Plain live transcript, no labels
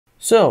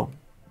So,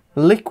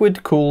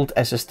 liquid cooled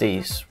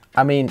SSDs.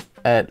 I mean,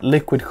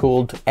 liquid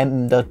cooled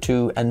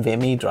M.2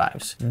 NVMe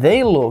drives.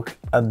 They look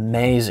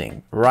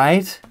amazing,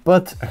 right?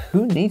 But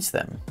who needs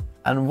them?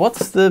 And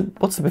what's the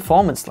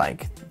performance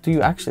like? Do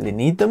you actually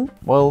need them?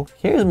 Well,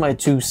 here's my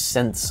 2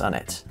 cents on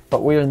it.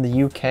 But we're in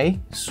the UK,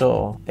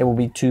 so it will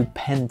be 2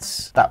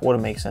 pence. That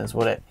wouldn't make sense,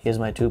 would it? Here's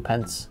my 2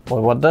 pence.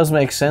 Well, what does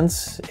make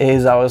sense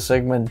is our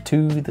segment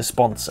to the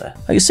sponsor.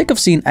 Are you sick of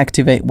seeing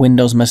Activate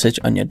Windows message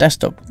on your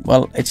desktop?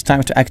 Well, it's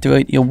time to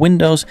activate your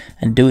Windows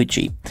and do it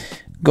cheap.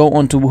 Go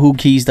on to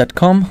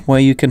whokeys.com, where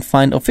you can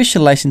find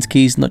official license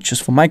keys not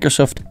just for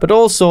Microsoft, but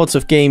all sorts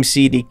of game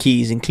CD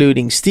keys,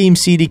 including Steam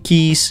CD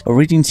keys,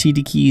 Origin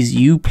CD keys,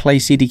 Uplay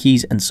CD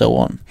keys, and so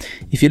on.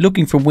 If you're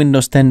looking for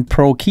Windows 10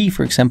 Pro key,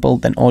 for example,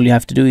 then all you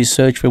have to do is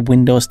search for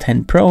Windows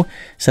 10 Pro,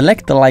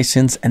 select the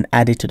license, and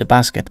add it to the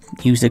basket.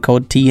 Use the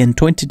code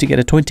TN20 to get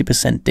a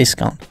 20%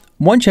 discount.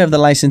 Once you have the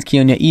license key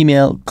on your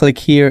email, click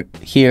here,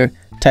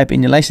 type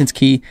in your license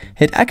key,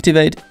 hit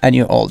activate, and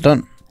you're all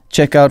done.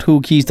 Check out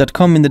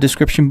whokeys.com in the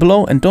description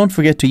below, and don't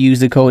forget to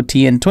use the code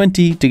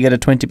TN20 to get a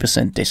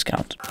 20%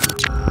 discount.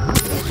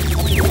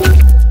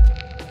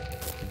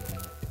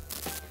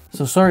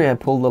 So sorry I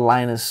pulled the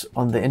Linus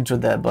on the intro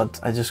there, but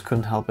I just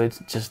couldn't help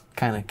it. It just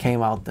kind of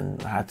came out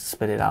and I had to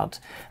spit it out.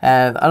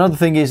 Another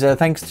thing is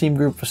thanks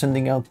Teamgroup for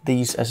sending out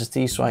these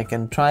SSDs so I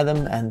can try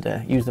them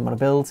and use them on a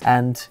build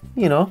and,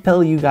 you know,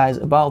 tell you guys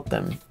about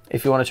them.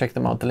 If you want to check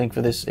them out, the link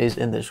for this is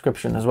in the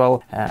description as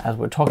well, as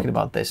we're talking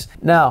about this.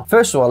 Now,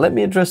 first of all, let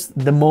me address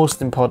the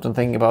most important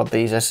thing about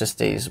these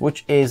SSDs,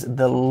 which is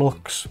the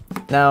looks.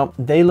 Now,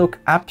 they look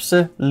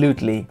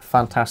absolutely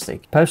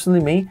fantastic.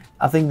 Personally, me,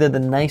 I think they're the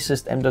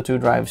nicest M.2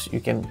 drives you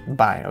can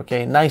buy,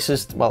 okay?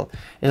 Nicest, well,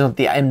 it's not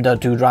the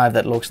M.2 drive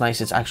that looks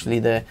nice, it's actually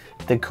the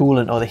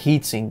coolant or the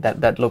heatsink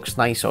that looks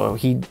nice, or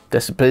heat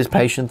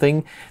dissipation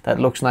thing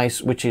that looks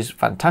nice, which is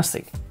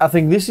fantastic. I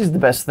think this is the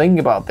best thing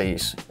about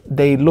these.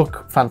 They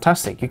look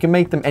fantastic. You can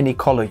make them any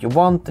color you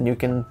want, and you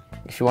can,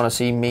 if you want to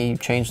see me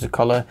change the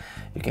color,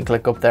 you can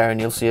click up there and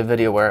you'll see a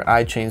video where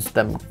I changed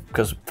them,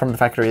 because from the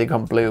factory they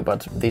come blue,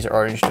 but these are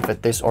orange to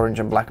fit this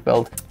orange and black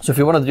build. So if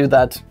you want to do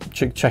that,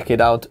 check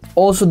it out.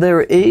 Also,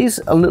 there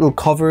is a little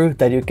cover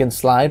that you can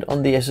slide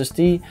on the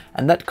SSD,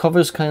 and that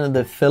covers kind of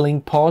the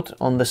filling part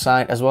on the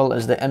side, as well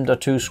as the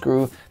M.2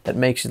 screw that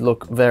makes it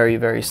look very,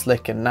 very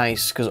slick and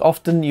nice. Because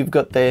often you've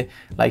got the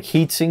like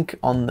heatsink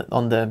on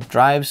the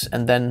drives,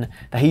 and then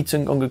the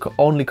heatsink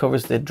only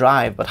covers the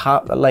drive, but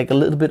like a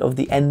little bit of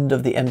the end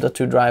of the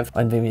M.2 drive,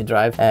 NVMe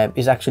drive,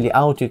 is actually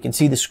out. You can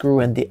see the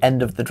screw and the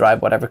end of the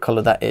drive, whatever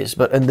color that is,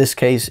 but in this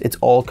case it's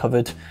all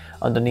covered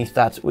underneath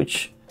that,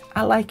 which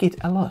I like it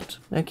a lot,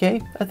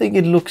 okay? I think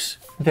it looks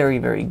very,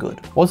 very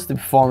good. What's the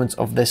performance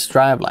of this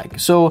drive like?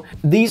 So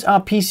these are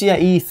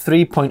PCIe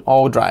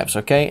 3.0 drives,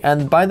 okay?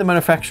 And by the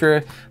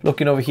manufacturer,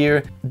 looking over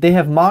here, they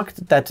have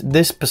marked that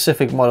this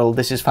specific model,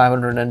 this is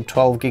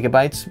 512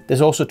 gigabytes.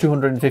 There's also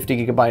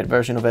 250 gigabyte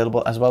version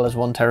available, as well as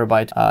 1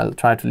 terabyte. I'll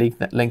try to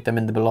link them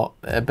in the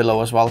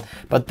below as well.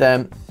 But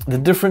the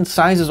different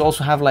sizes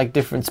also have like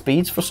different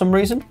speeds for some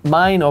reason.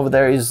 Mine over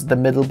there is the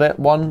middle bit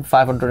one,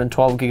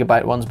 512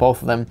 gigabyte ones,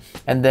 both of them.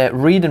 And the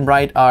read and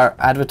write are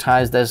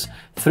advertised as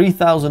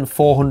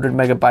 3,400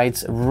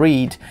 megabytes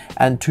read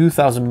and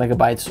 2,000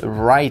 megabytes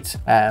write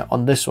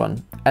on this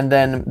one. And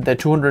then the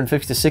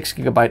 256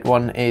 gigabyte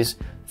one is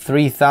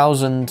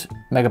 3,000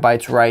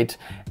 megabytes write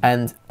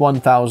and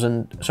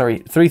 3,000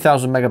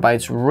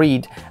 megabytes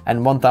read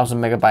and 1,000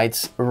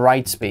 megabytes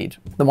write speed.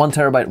 The 1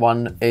 terabyte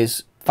one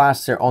is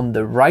faster on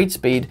the write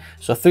speed,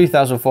 so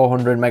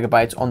 3,400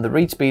 megabytes on the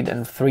read speed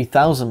and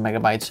 3,000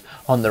 megabytes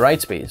on the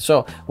write speed.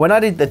 So when I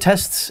did the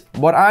tests,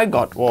 what I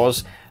got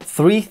was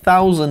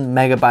 3,000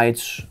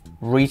 megabytes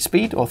read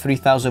speed, or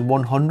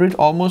 3,100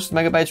 almost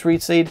megabytes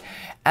read speed,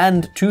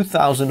 and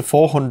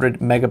 2,400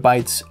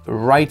 megabytes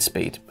write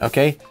speed,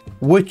 okay?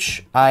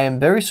 Which I am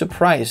very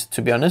surprised,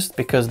 to be honest,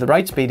 because the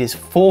write speed is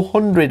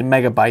 400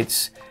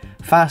 megabytes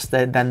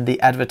faster than the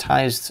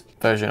advertised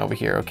version over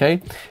here, okay?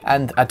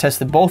 And I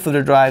tested both of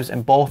the drives,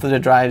 and both of the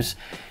drives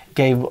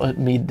gave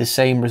me the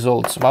same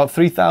results, about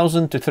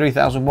 3,000 to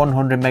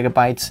 3,100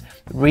 megabytes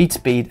read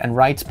speed, and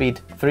write speed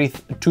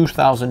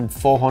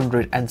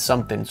 2,400 and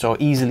something, so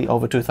easily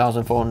over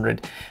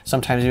 2,400,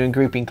 sometimes even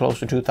creeping close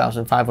to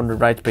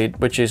 2,500 write speed,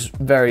 which is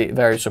very,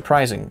 very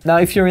surprising. Now,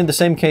 if you're in the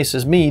same case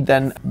as me,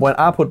 then when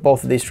I put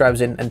both of these drives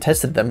in and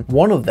tested them,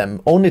 one of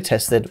them only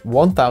tested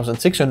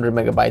 1,600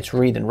 megabytes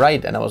read and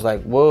write, and I was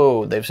like,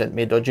 whoa, they've sent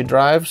me a dodgy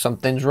drive,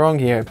 something's wrong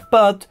here.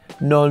 But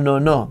no,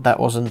 that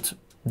wasn't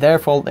their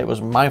fault, it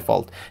was my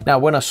fault. Now,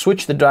 when I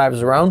switched the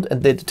drives around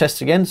and did the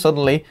test again,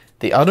 suddenly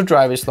the other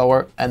drive is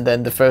slower and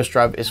then the first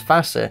drive is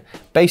faster.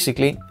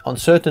 Basically, on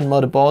certain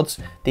motherboards,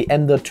 the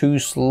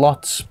M.2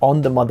 slots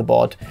on the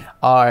motherboard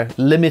are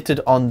limited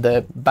on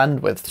the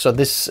bandwidth. So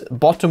this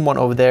bottom one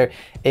over there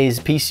is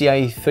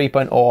PCIe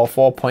 3.0 or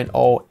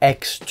 4.0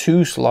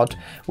 X2 slot,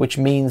 which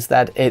means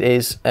that it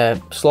is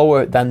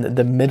slower than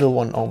the middle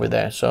one over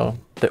there. So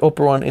The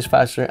upper one is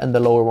faster and the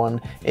lower one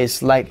is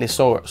slightly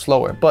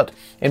slower. But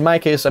in my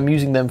case, I'm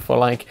using them for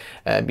like,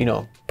 you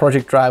know,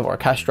 project drive or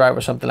cache drive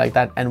or something like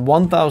that. And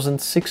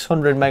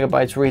 1600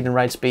 megabytes read and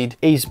write speed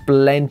is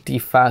plenty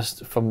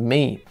fast for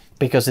me,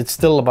 because it's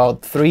still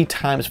about 3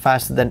 times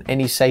faster than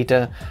any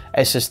SATA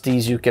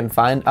SSDs you can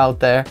find out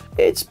there.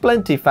 It's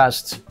plenty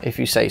fast if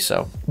you say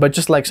so. But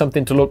just like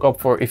something to look up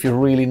for if you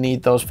really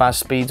need those fast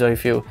speeds, or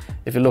if you're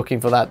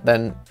looking for that,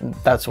 then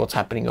that's what's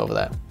happening over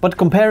there. But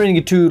comparing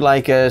it to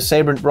like a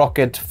Sabrent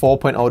Rocket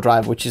 4.0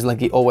 drive, which is like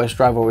the OS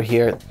drive over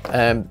here,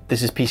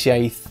 this is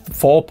PCIe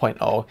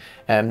 4.0,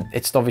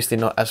 it's obviously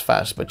not as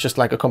fast, but just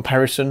like a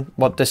comparison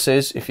what this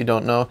is, if you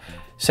don't know.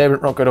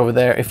 Sabrent Rocket over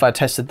there, if I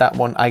tested that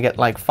one, I get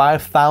like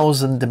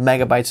 5,000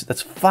 megabytes,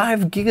 that's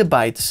 5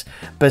 gigabytes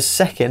per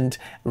second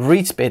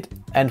read speed,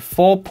 and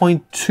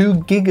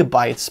 4.2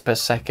 gigabytes per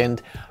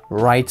second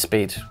write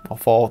speed, or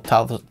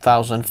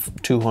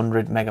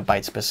 4,200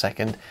 megabytes per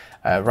second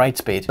write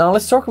speed. Now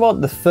let's talk about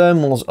the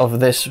thermals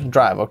of this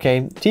drive, okay?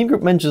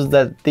 Teamgroup mentions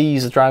that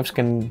these drives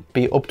can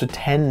be up to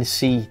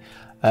 10C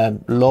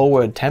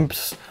lower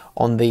temps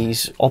on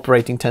these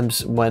operating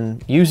temps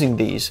when using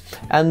these,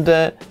 and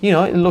you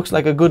know, it looks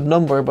like a good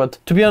number, but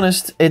to be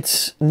honest,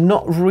 it's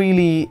not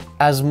really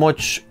as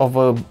much of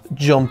a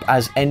jump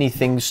as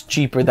anything's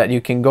cheaper that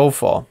you can go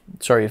for.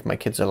 Sorry if my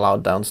kids are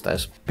loud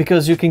downstairs.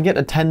 Because you can get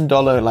a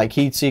 $10 like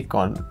heatsink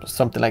or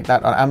something like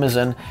that on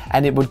Amazon,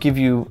 and it would give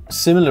you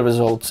similar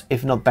results,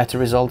 if not better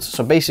results.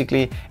 So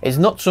basically, it's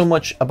not so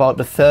much about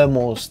the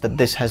thermals that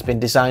this has been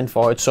designed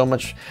for, it's so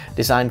much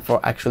designed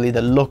for actually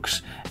the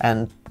looks,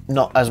 and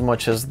not as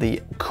much as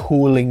the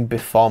cooling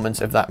performance,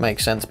 if that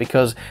makes sense,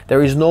 because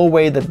there is no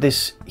way that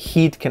this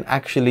heat can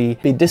actually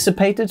be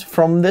dissipated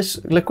from this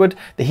liquid.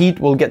 The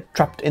heat will get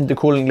trapped in the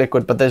cooling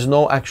liquid, but there's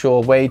no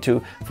actual way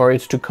for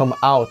it to come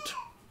out.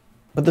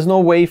 But there's no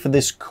way for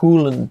this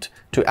coolant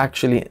to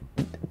actually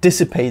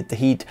dissipate the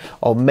heat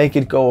or make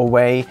it go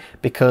away,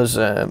 because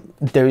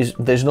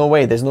there's no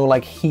way, there's no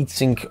like heat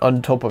sink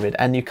on top of it,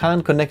 and you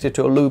can't connect it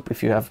to a loop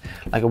if you have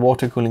like a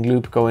water cooling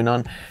loop going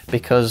on,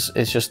 because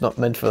it's just not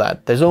meant for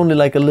that. There's only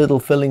like a little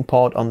filling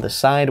port on the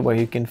side where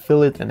you can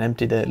fill it and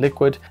empty the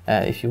liquid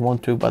if you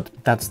want to, but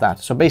that's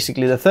that. So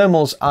basically the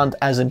thermals aren't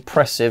as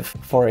impressive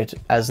for it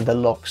as the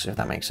looks, if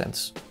that makes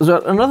sense.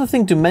 So another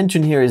thing to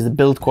mention here is the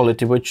build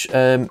quality, which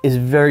is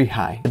very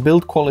high. The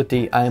build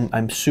quality,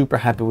 I'm super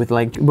happy with,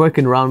 like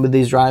working around with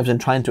these drives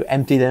and trying to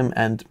empty them,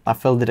 and I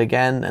filled it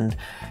again, and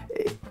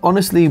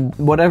honestly,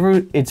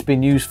 whatever it's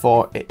been used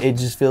for, it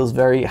just feels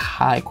very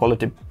high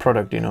quality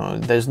product, you know.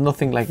 There's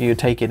nothing like you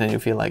take it and you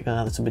feel like,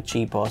 oh, that's a bit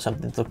cheap or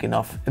something's looking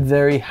off. A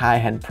very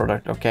high-end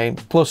product, okay?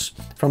 Plus,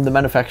 from the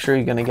manufacturer,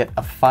 you're gonna get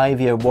a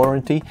 5-year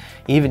warranty.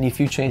 Even if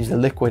you change the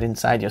liquid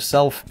inside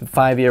yourself, the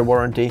 5-year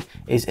warranty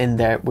is in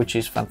there, which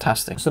is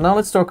fantastic. So now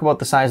let's talk about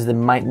the size that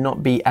might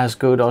not be as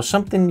good, or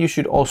something you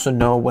should also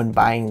know when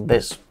buying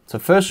this. So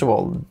first of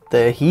all,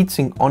 the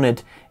heatsink on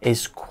it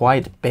is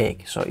quite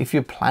big. So if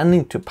you're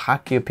planning to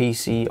pack your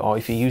PC, or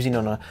if you're using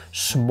on a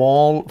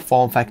small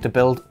form factor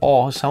build,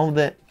 or some of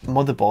the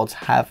motherboards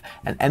have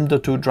an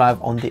M.2 drive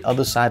on the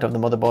other side of the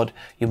motherboard,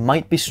 you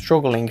might be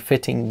struggling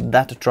fitting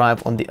that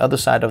drive on the other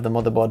side of the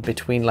motherboard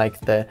between like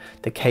the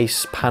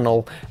case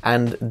panel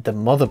and the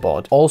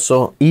motherboard.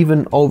 Also,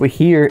 even over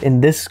here,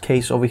 in this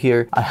case over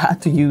here, I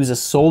had to use a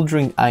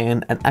soldering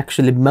iron and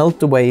actually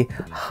melt away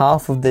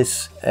half of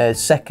this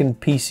second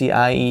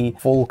PCIe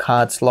full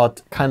card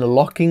slot kind of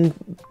locking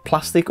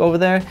plastic over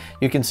there.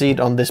 You can see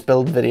it on this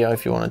build video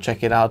if you want to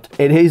check it out.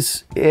 It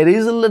is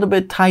a little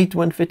bit tight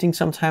when fitting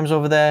sometimes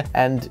over there,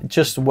 and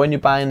just when you're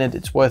buying it,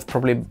 it's worth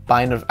probably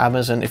buying it on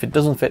Amazon. If it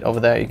doesn't fit over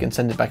there, you can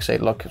send it back, say,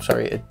 look,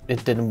 sorry,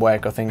 it didn't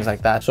work, or things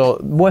like that. So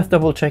worth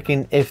double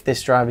checking if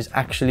this drive is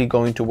actually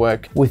going to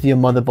work with your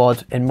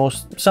motherboard. In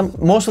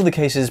most of the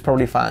cases, it's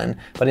probably fine,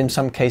 but in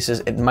some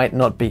cases it might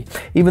not be.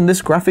 Even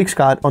this graphics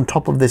card on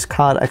top of this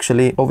card,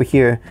 actually over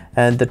here,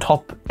 and the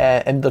top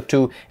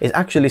M.2 is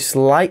actually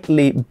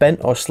slightly bent,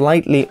 or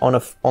slightly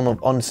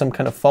on some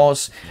kind of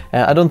force.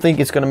 I don't think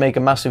it's going to make a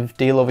massive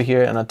deal over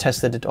here, and I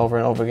tested it over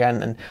and over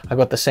again, and I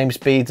got the same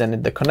speeds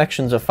and the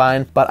connections are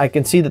fine, but I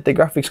can see that the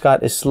graphics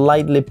card is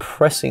slightly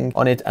pressing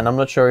on it, and I'm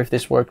not sure if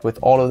this worked with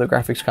all of the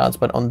graphics cards,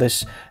 but on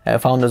this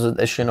Founders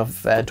Edition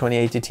of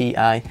 2080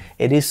 Ti,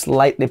 it is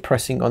slightly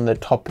pressing on the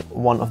top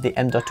one of the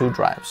M.2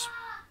 drives.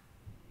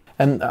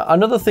 And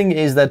another thing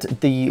is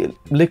that the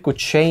liquid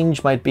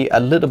change might be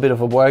a little bit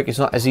of a work. It's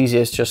not as easy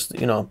as just,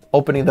 you know,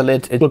 opening the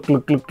lid, it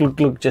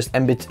look, just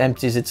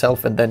empties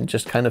itself and then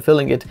just kind of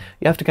filling it.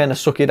 You have to kind of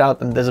suck it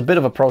out, and there's a bit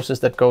of a process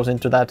that goes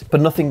into that,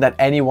 but nothing that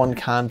anyone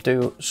can't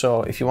do.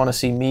 So if you want to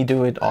see me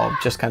do it, or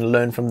just kind of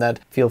learn from that,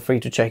 feel free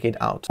to check it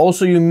out.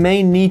 Also, you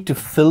may need to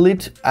fill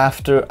it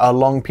after a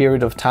long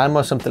period of time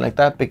or something like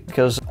that,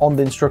 because on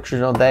the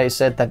instructions on there it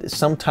said that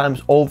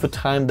sometimes over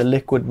time the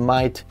liquid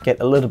might get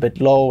a little bit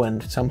low,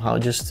 and somehow somehow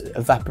just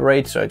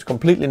evaporate. So it's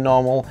completely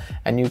normal,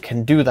 and you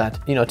can do that.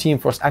 You know, Team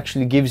Frost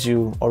actually gives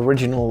you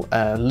original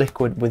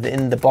liquid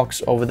within the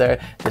box over there.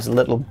 There's a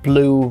little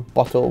blue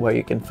bottle where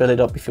you can fill it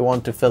up if you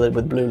want to fill it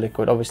with blue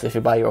liquid. Obviously, if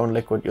you buy your own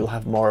liquid, you'll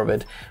have more of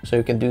it, so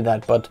you can do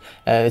that. But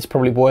it's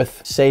probably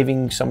worth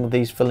saving some of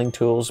these filling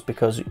tools,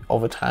 because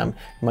over time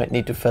you might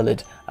need to fill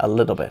it a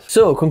little bit.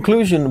 So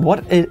conclusion,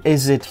 what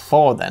is it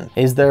for then?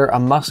 Is there a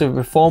massive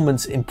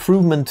performance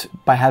improvement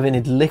by having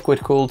it liquid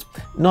cooled?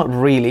 Not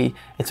really.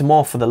 It's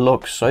more for the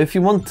looks. So if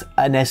you want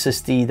an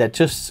SSD that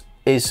just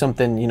is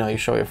something, you know, you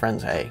show your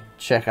friends, hey,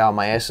 check out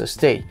my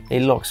SSD,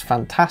 it looks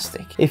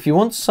fantastic. If you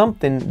want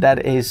something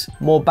that is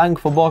more bang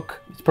for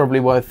buck, it's probably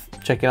worth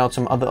checking out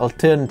some other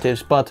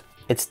alternatives, but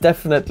it's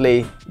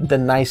definitely the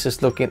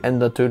nicest looking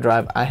Ender 2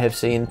 drive I have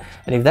seen.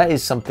 And if that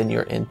is something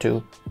you're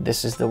into,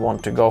 this is the one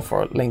to go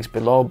for. Links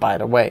below, by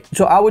the way.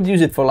 So I would use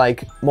it for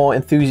like more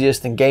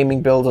enthusiast and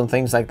gaming builds and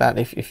things like that.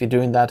 If you're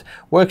doing that.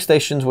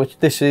 Workstations, which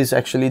this is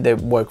actually, they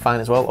work fine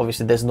as well.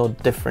 Obviously there's no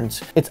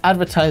difference. It's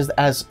advertised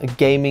as a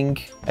gaming,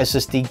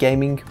 SSD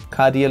gaming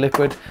Cardea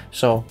Liquid.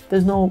 So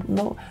there's no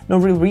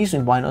real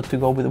reason why not to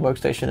go with the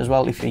workstation as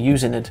well if you're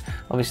using it.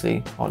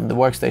 Obviously on the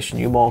workstation,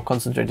 you're more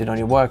concentrated on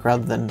your work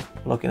rather than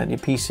looking at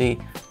your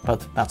PC,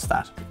 but that's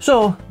that.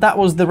 So that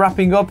was the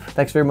wrapping up.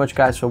 Thanks very much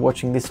guys for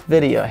watching this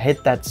video.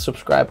 Hit that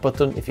subscribe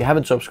button if you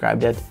haven't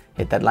subscribed yet.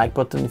 Hit that like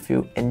button if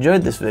you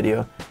enjoyed this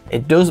video.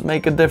 It does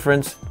make a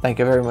difference. Thank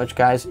you very much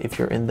guys if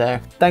you're in there.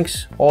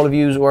 Thanks all of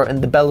you who are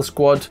in the Bell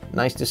Squad.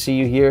 Nice to see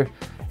you here.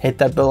 Hit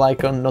that bell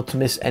icon not to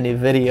miss any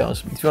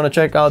videos. If you want to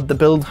check out the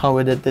build, how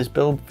we did this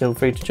build, feel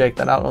free to check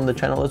that out on the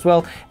channel as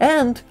well.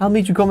 And I'll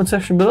meet you in the comment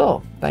section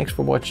below. Thanks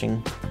for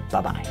watching.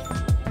 Bye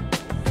bye.